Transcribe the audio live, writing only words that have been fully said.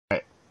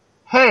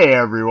Hey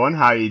everyone,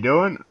 how you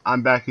doing?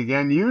 I'm back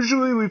again.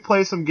 Usually we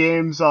play some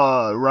games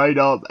right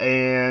up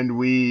and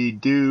we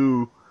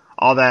do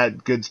all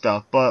that good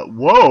stuff. But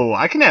whoa,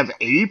 I can have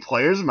 80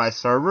 players in my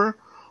server?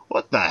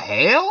 What the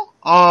hell?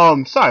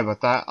 Sorry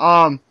about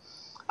that.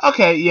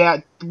 Okay,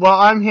 yeah. Well,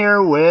 I'm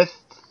here with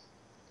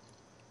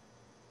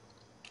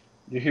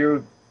You're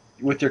here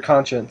with your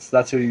conscience.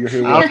 That's who you're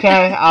here with.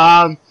 Okay,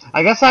 I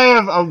guess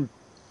I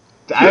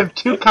have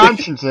two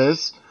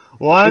consciences.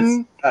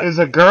 One is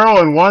a girl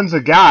and one's a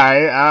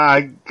guy.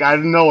 I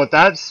don't know what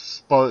that's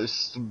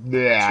supposed.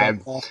 Yeah,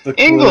 Jump off the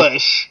cliff.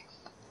 English.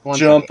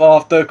 Jump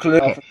off the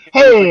cliff. Okay.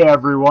 Hey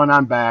everyone,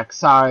 I'm back.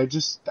 Sorry,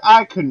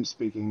 I couldn't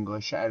speak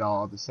English at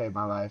all to save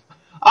my life.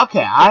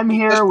 Okay, I'm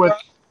here with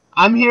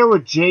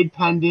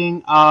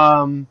Jadepending.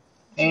 And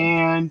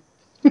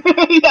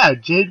yeah,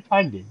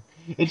 Jadepending.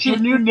 It's your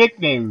new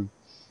nickname.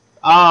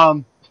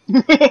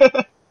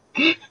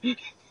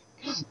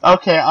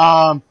 Okay,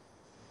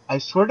 I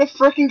swear to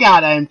frickin'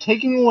 God, I am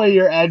taking away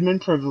your admin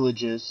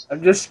privileges.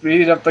 I'm just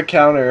speeding up the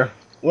counter.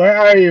 Where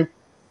are you?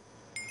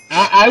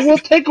 I will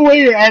take away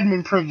your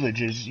admin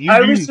privileges.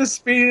 I was just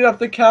speeding up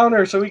the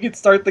counter so we could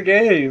start the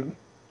game.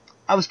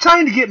 I was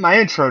trying to get my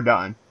intro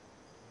done.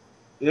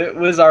 It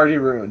was already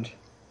ruined.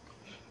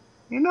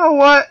 You know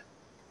what?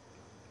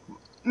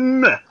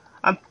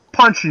 I'm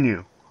punching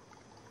you.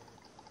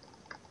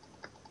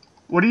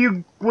 What do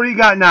you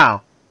got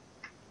now?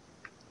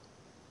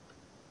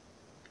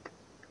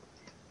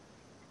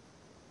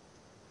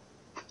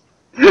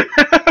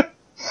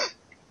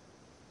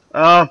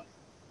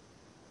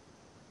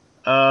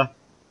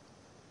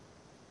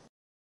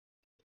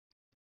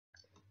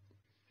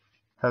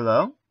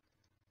 Hello?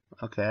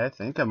 Okay, I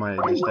think I might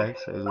have just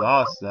actually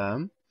lost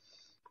them.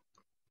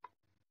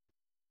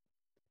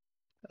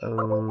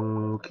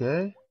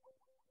 Okay.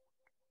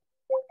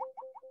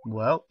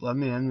 Well, let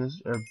me end this,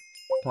 or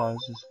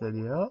pause this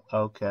video.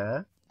 Okay.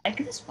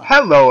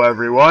 Hello,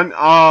 everyone.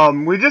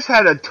 We just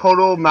had a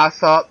total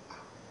mess up.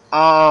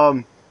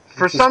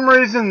 For some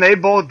reason, they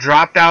both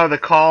dropped out of the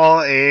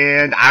call,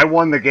 and I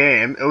won the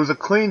game. It was a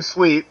clean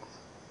sweep.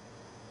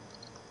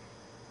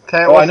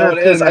 Okay, oh, I know what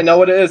it is. I know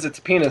what it is. It's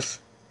a penis.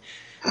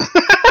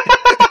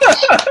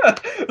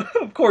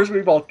 Of course,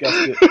 we both guessed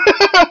it.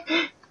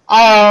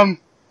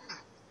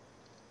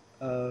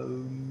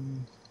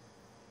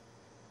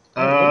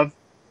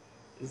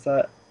 Is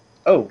that?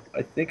 Oh,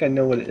 I think I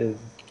know what it is.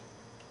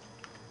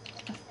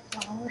 A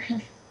flower.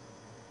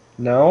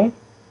 No.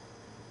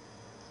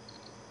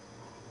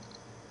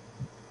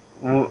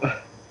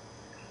 A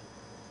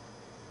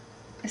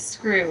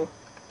screw.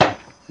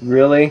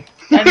 Really?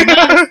 That's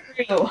not a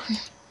screw.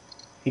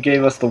 He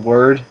gave us the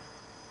word.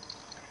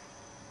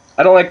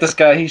 I don't like this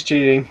guy. He's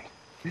cheating.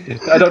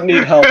 I don't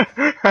need help.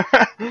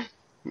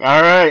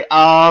 Alright,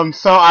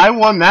 so I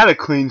won that a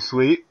clean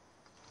sweep.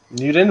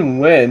 You didn't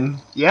win.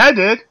 Yeah, I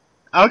did.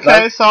 Okay,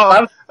 that was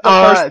the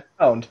first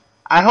round.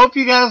 I hope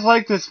you guys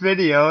liked this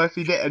video. If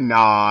you didn't, no,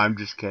 I'm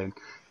just kidding.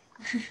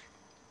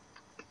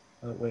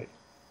 Oh, wait.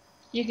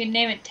 You can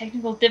name it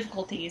technical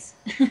difficulties.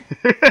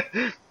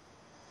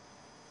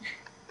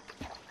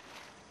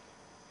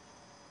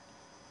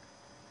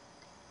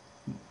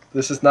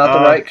 This is not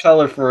the right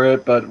color for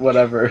it, but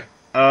whatever.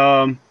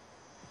 I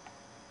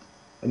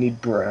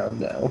need brown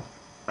now.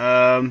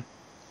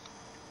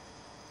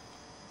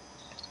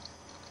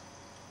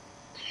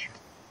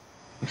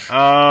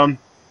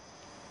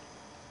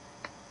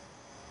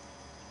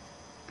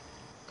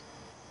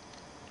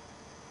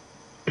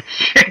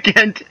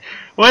 Chicken.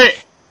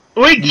 Wait,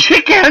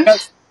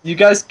 chickens? You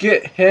guys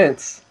get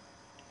hints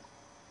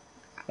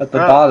at the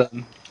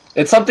bottom.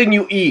 It's something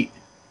you eat.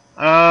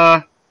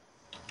 Oh,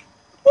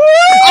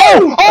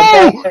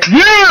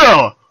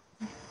 yeah!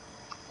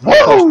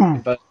 Woo!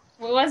 But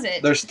What was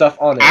it? there's stuff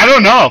on it. I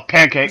don't know.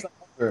 Pancake.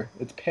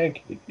 It's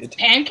pancake. It's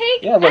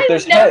pancake? Yeah, look,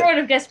 there's I never would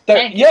have guessed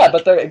pancake. Yeah,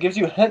 but it gives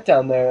you a hint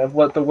down there of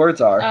what the words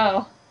are.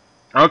 Oh.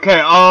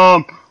 Okay,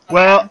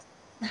 well,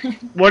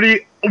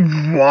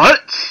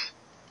 what?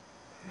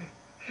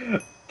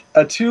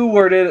 A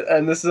two-worded,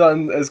 and this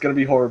is gonna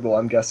be horrible,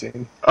 I'm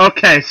guessing.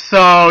 Okay,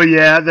 so,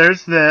 yeah,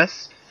 there's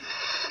this.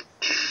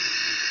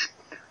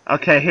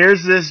 Okay,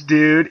 here's this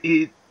dude.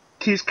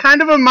 He's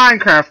kind of a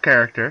Minecraft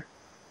character.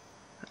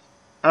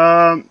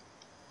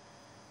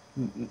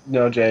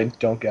 No, Jade,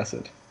 don't guess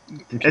it.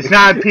 It's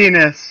not a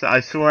penis, I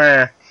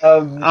swear.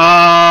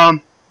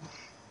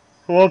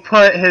 We'll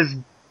put his...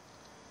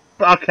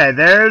 Okay,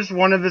 there's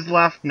one of his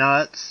left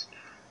nuts.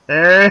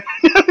 There...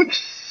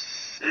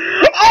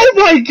 Oh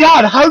my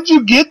god, how'd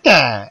you get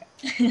that?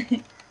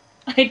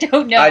 I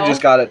don't know. I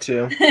just got it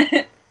too.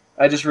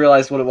 I just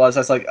realized what it was. I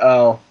was like,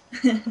 oh.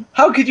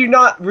 How could you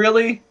not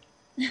really?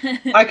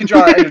 I could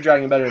draw Ender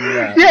Dragon better than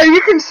that. Yeah,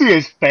 you can see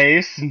his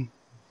face.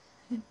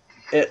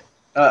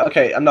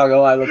 Okay, I'm not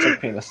gonna lie, it looks like a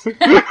penis.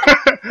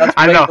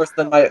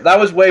 That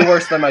was way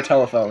worse than my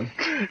telephone.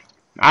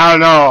 I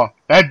don't know.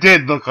 That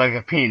did look like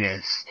a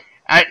penis.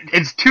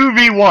 It's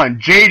 2v1.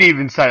 Jade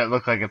even said it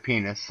looked like a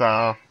penis,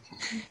 so...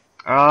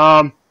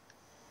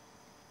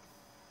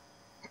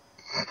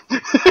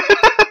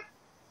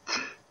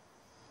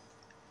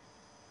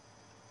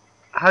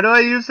 How do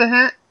I use the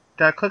hint?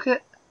 Do I click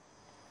it?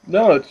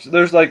 No,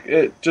 there's like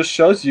it just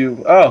shows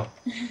you. Oh,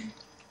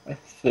 I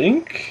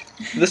think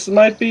this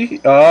might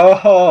be.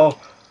 Oh,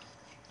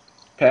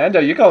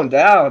 Panda, you're going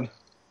down.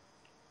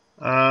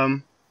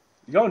 You're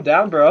going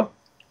down, bro.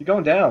 You're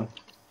going down.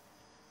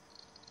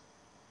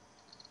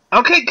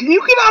 Okay, can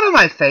you get out of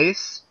my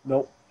face?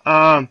 Nope.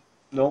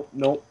 Nope.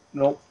 Nope.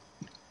 Nope.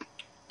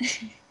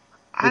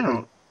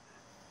 I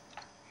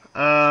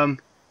don't.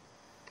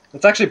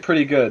 It's actually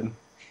pretty good.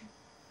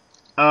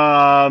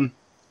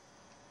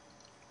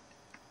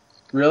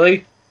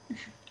 Really?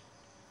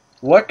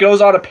 What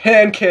goes on a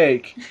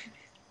pancake?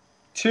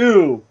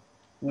 2,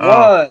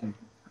 1.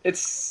 It's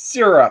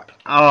syrup.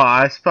 Oh,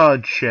 I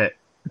spelled shit.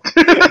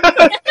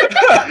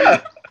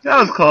 That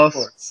was close.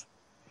 Of course.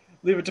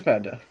 Leave it to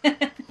Panda.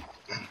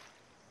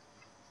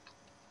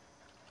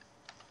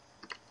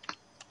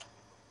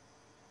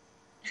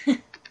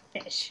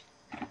 Fish.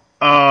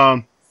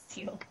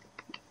 Seal.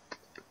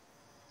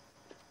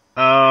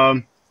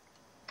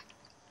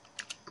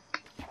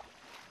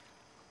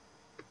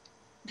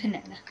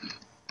 Banana.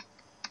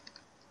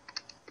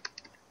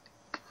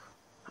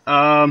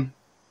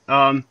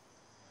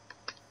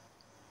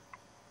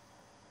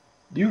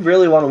 You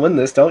really want to win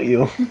this, don't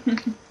you?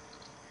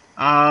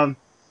 Um,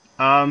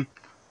 I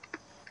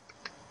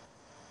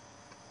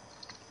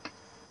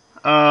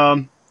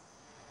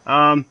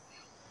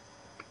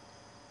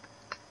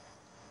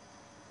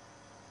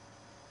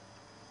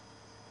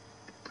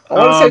want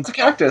to say it's a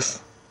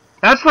cactus.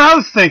 That's what I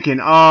was thinking.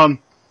 I'm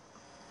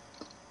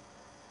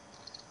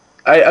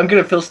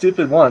gonna feel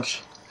stupid.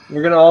 Watch.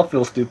 We're gonna all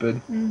feel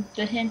stupid.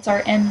 The hints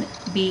are M,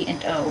 B,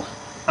 and O.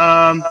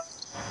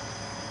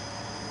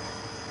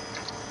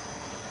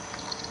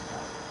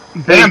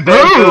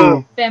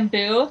 Bamboo!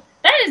 Bamboo?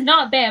 That is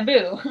not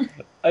bamboo.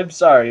 I'm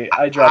sorry,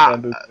 I dropped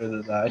bamboo better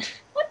than that.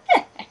 What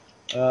the heck?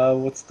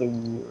 What's the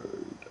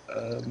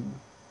word?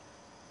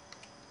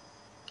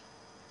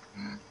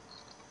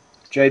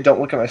 Jay,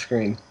 don't look at my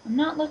screen. I'm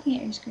not looking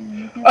at your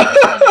screen. I'm looking at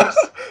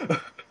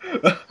the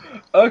letters.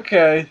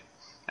 Okay.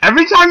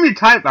 Every time you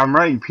type, I'm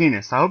writing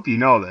penis. I hope you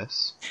know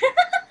this.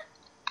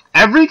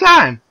 Every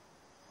time.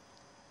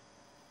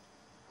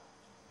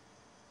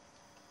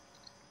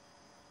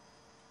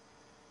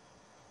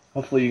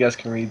 Hopefully you guys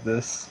can read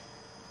this.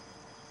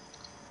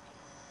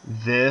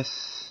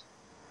 This.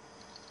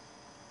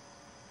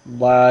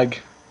 Lag.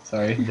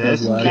 Sorry.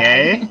 This lag.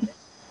 gay.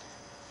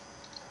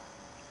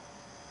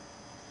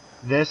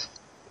 This.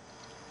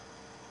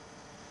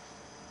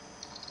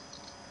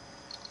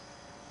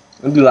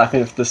 I'd be laughing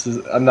if this is.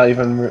 I'm not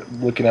even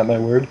looking at my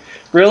word.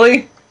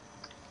 Really?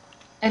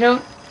 I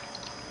don't.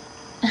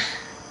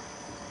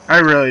 I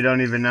really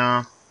don't even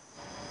know.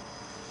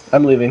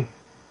 I'm leaving.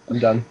 I'm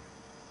done.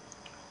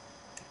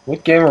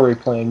 What game are we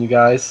playing, you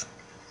guys?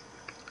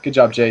 Good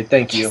job, Jade.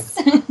 Thank you.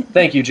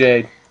 Thank you,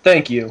 Jade.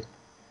 Thank you.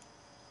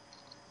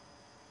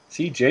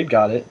 See, Jade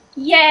got it.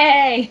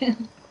 Yay!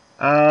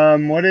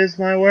 What is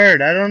my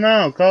word? I don't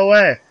know. Go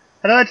away.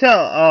 How do I tell?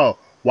 Oh,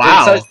 It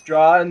wow. says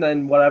draw and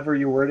then whatever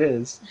your word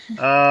is.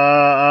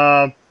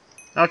 Okay,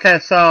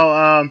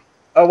 so,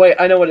 Oh, wait,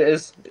 I know what it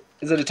is.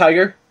 Is it a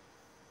tiger?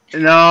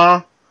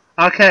 no.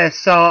 Okay,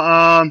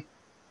 so,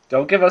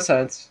 Don't give us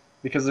hints,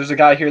 because there's a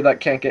guy here that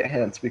can't get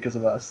hints because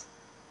of us.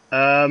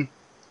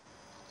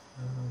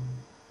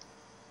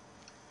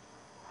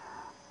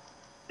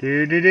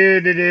 This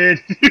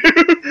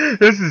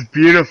is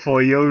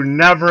beautiful. You'll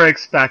never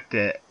expect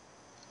it.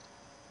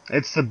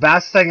 It's the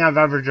best thing I've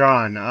ever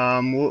drawn.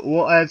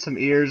 We'll add some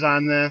ears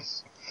on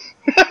this.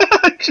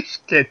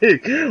 Just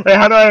kidding. Wait,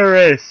 how do I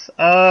erase?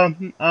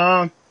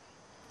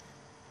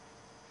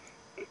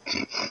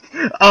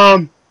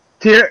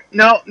 Tear.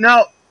 No.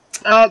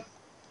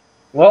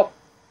 Well,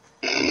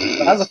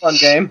 that was a fun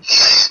game.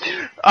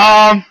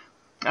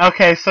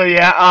 Okay, so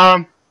yeah,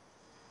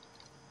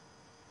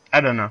 I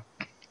don't know.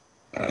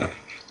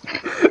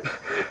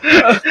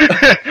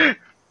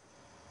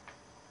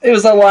 It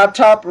was a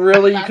laptop,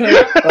 really? You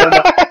couldn't?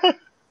 Oh,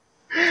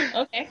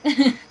 no. Okay.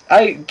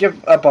 I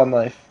give up on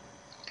life.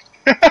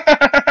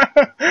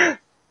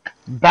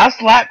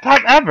 Best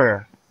laptop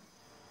ever.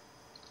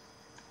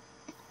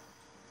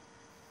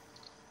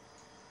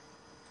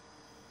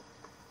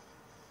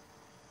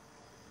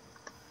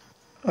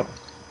 Oh.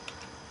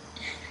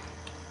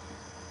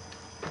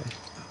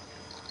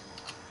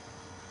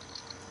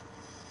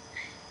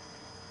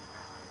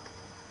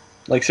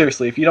 Like,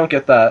 seriously, if you don't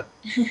get that...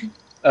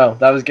 Oh,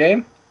 that was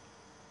game?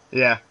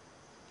 Yeah.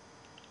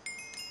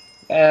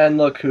 And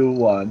look who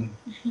won.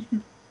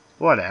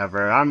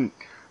 Whatever.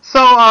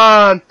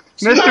 Mr.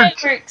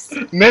 Fireworks.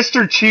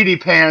 Mr.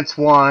 Cheaty Pants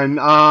won.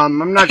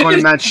 I'm not going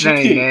to mention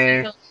any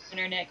name.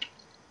 Winner, Nick.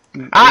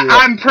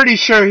 I'm pretty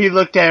sure he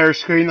looked at her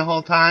screen the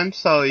whole time,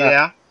 so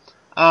yeah.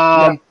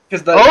 Yeah,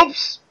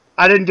 Oops!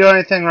 I didn't do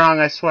anything wrong,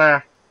 I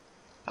swear.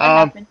 What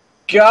happened?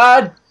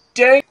 God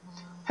dang.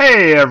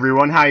 Hey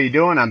everyone, how you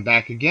doing? I'm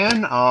back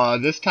again.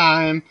 This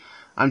time,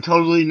 I'm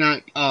totally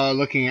not,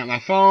 looking at my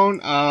phone.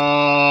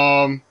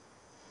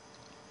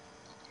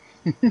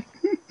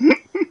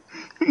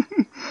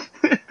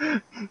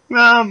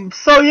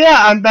 So yeah,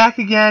 I'm back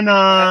again,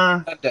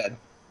 I'm dead.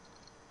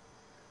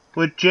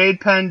 with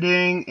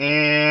Jadepending,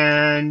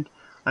 and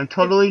I'm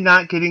totally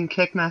not getting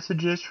kick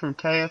messages from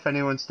Tay if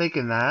anyone's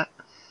thinking that.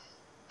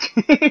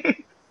 I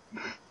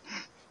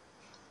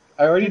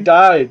already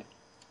died.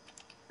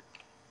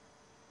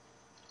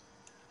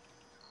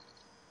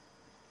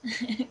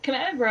 Come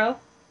on, bro.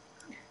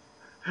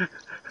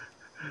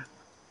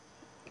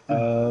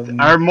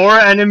 Our more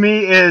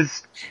enemy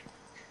is...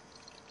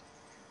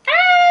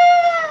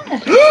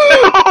 Ah!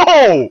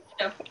 No!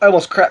 I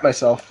almost crapped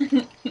myself.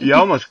 You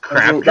almost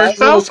crapped That's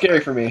a little yourself? scary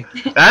for me.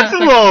 That's a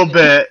little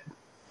bit...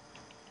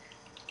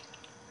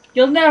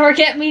 You'll never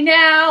get me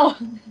now.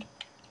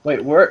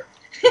 Wait, where?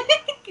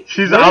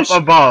 She's Where up is she?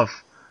 above.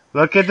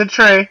 Look at the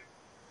tree.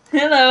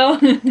 Hello.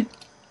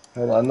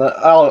 Hold on,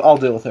 I'll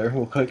deal with her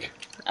real quick.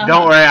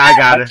 Don't worry, I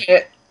got I it.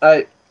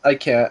 can't. I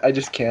can't. I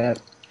just can't.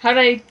 How did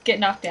I get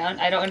knocked down?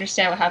 I don't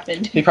understand what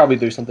happened. He probably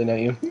threw something at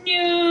you.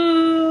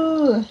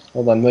 No.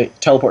 Hold on, wait.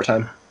 Teleport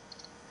time.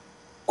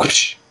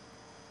 Whoosh.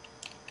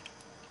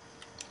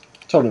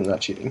 Totally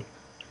not cheating.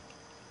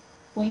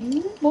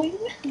 Boing,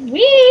 boing,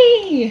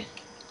 wee!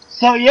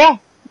 So yeah,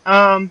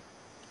 Hi,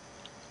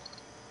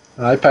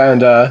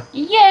 Panda.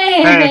 Yay!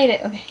 I Hey. made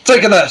it. Okay.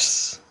 Take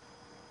this!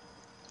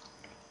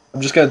 I'm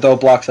just gonna throw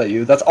blocks at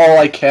you. That's all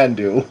I can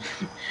do.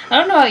 I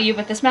don't know about you,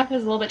 but this map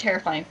is a little bit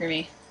terrifying for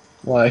me.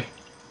 Why?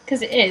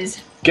 Because it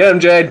is. Get him,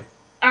 Jade!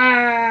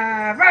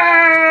 Ah,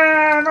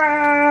 rah,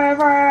 rah,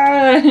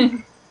 rah.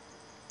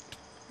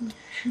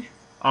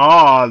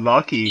 aw,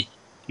 lucky.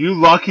 You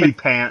lucky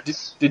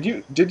pants. Did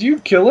you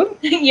kill him?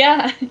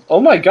 Yeah. Oh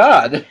my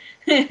god!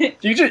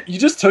 You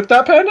just took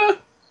that, Panda?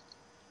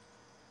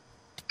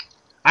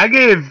 I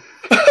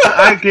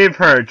gave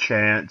her a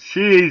chance.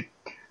 She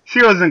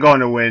wasn't going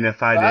to win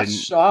if I That didn't.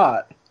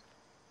 shot.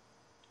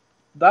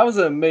 That was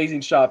an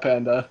amazing shot,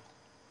 Panda.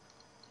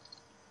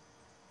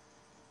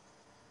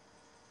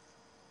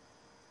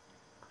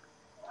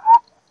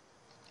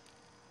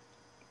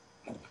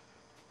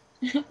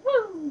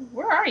 Woo,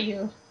 where are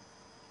you?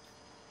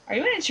 Are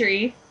you in a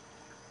tree?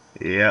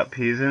 Yep,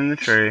 he's in the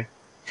tree.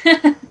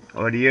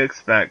 What do you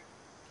expect?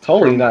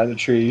 Totally not in a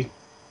tree.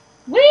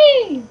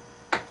 Whee!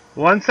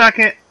 1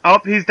 second. Oh,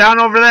 he's down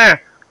over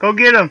there. Go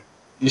get him.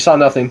 You saw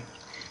nothing.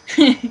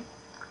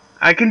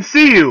 I can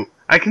see you.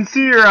 I can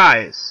see your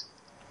eyes.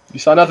 You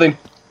saw nothing.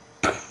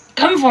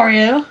 Come for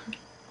you.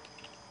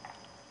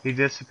 He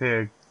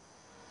disappeared.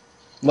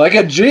 Like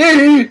a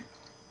G!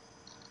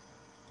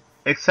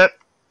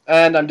 Except,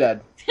 And I'm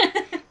dead.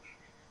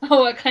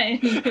 Oh, what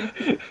kind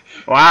of...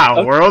 wow,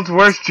 Okay. world's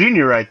worst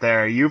junior right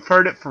there. You've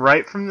heard it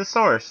right from the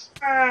source.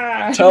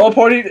 Ah.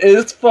 Teleporting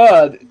is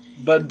fun,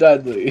 but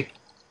deadly.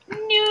 No.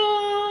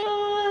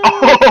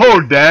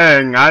 Oh,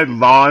 dang, I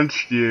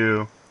launched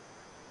you.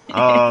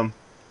 So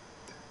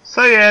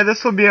yeah,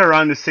 this will be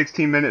around a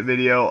 16-minute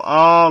video.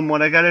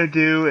 What I gotta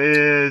do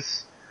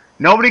is...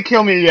 Nobody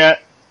kill me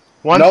yet.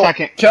 One Nope.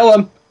 second. Kill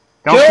him!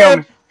 Don't Kill kill him!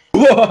 me.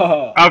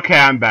 Whoa. Okay,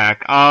 I'm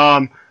back.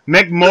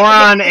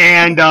 McMoron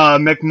and,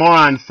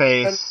 McMoron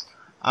face.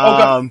 Oh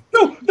god.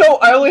 No,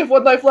 I only have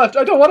one life left.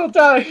 I don't want to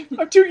die.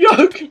 I'm too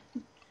young.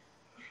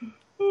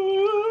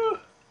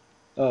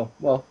 Oh,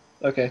 well,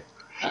 okay.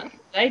 Did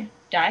I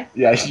die?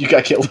 Yeah, you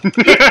got killed.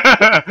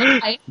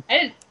 I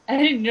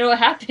didn't know what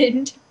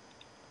happened.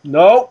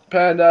 No,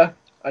 Panda.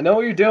 I know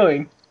what you're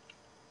doing.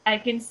 I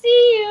can see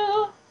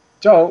you.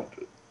 Don't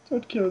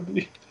kill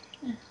me.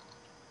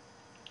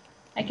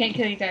 I can't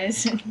kill you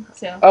guys,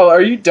 so Oh,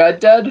 are you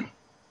dead?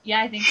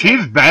 yeah, I think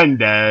She's so. been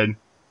dead.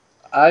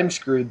 I'm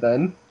screwed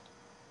then.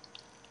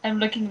 I'm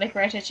looking like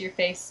right at your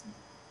face,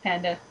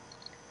 Panda.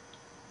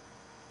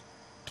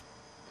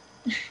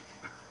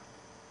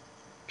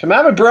 Come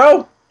at me,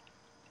 bro!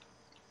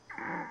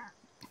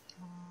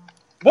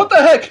 What the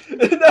heck?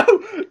 No!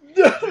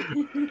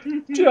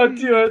 Don't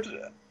do it.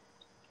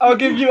 I'll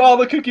give you all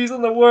the cookies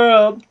in the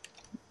world.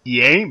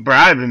 You ain't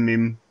bribing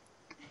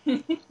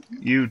me.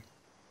 You...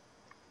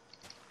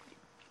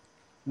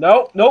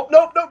 Nope.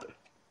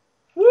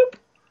 Whoop!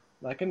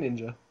 Like a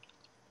ninja.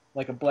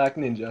 Like a black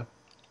ninja.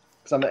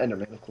 Because I'm an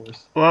Enderman, of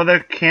course. Well, there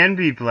can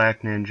be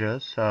black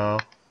ninjas, so...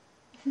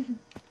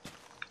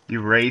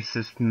 You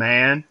racist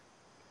man.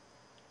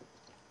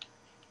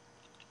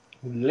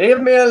 Leave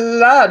me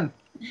alone!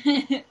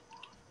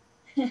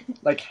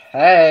 Like,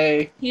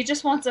 hey. He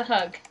just wants a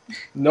hug.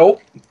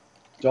 Nope.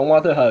 Don't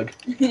want the hug.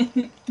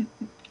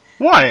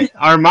 What?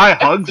 Are my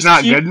hugs Just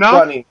not keep good enough?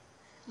 running.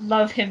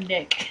 Love him,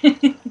 Nick.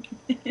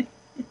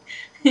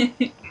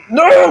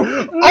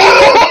 No!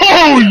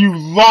 Oh, you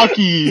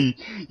lucky!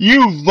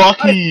 You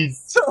lucky!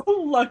 So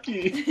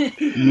lucky.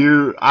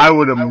 I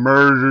would have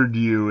murdered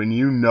you, and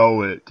you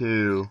know it,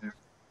 too.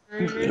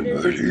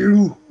 Murder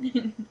you.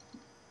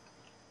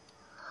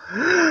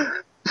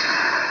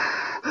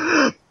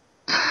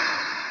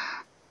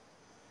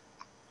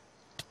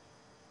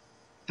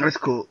 That's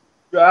cool.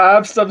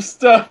 Grab some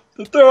stuff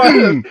to throw at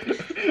him.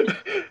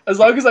 As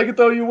long as I can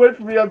throw you away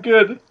from me, I'm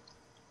good.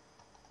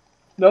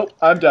 Nope,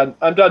 I'm done.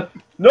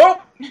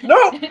 Nope!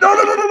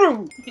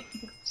 No!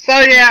 So So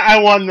yeah, I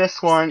won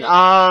this one.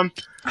 Ow.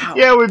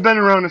 Yeah, we've been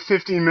around a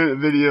 15-minute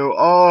video.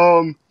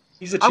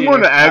 He's a I'm cheater.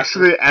 going to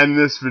actually end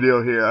this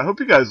video here. I hope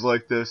you guys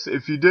liked this.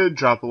 If you did,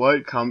 drop a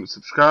like, comment,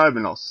 subscribe,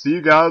 and I'll see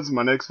you guys in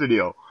my next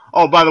video.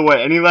 Oh, by the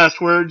way, any last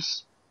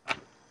words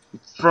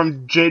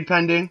from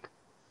Jadepending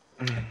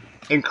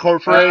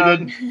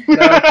Incorporated?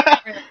 No.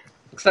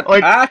 Except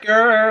Like-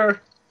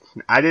 hacker.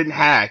 I didn't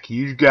hack.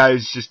 You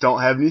guys just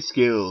don't have any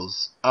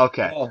skills.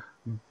 Okay. Oh.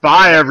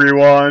 Bye,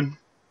 everyone.